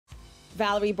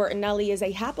Valerie Bertinelli is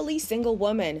a happily single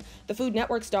woman. The Food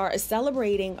Network star is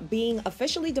celebrating being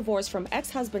officially divorced from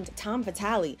ex-husband Tom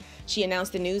Vitale. She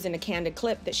announced the news in a candid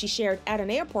clip that she shared at an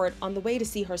airport on the way to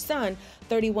see her son,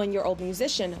 31-year-old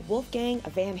musician Wolfgang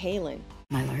Van Halen.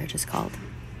 My lawyer just called.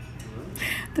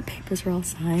 The papers are all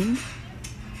signed.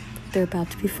 They're about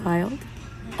to be filed.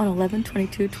 On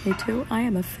 11/22/22, I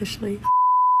am officially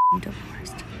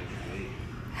divorced.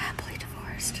 Happily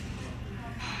divorced.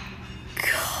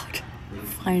 God,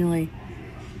 finally.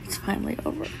 It's finally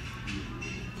over.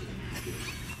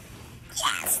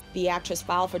 Yes! The actress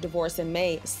filed for divorce in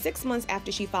May, 6 months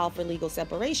after she filed for legal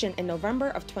separation in November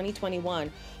of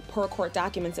 2021. Per court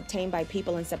documents obtained by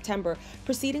People in September,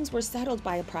 proceedings were settled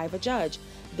by a private judge.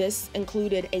 This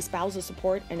included a spousal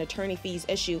support and attorney fees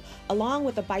issue, along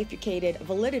with a bifurcated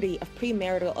validity of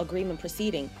premarital agreement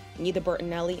proceeding. Neither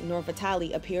Bertinelli nor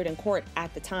Vitale appeared in court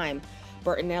at the time.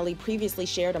 Bertinelli previously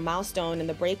shared a milestone in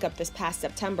the breakup this past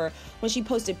September when she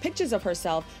posted pictures of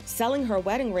herself selling her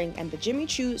wedding ring and the Jimmy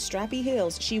Choo strappy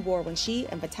heels she wore when she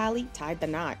and Vitale tied the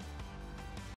knot.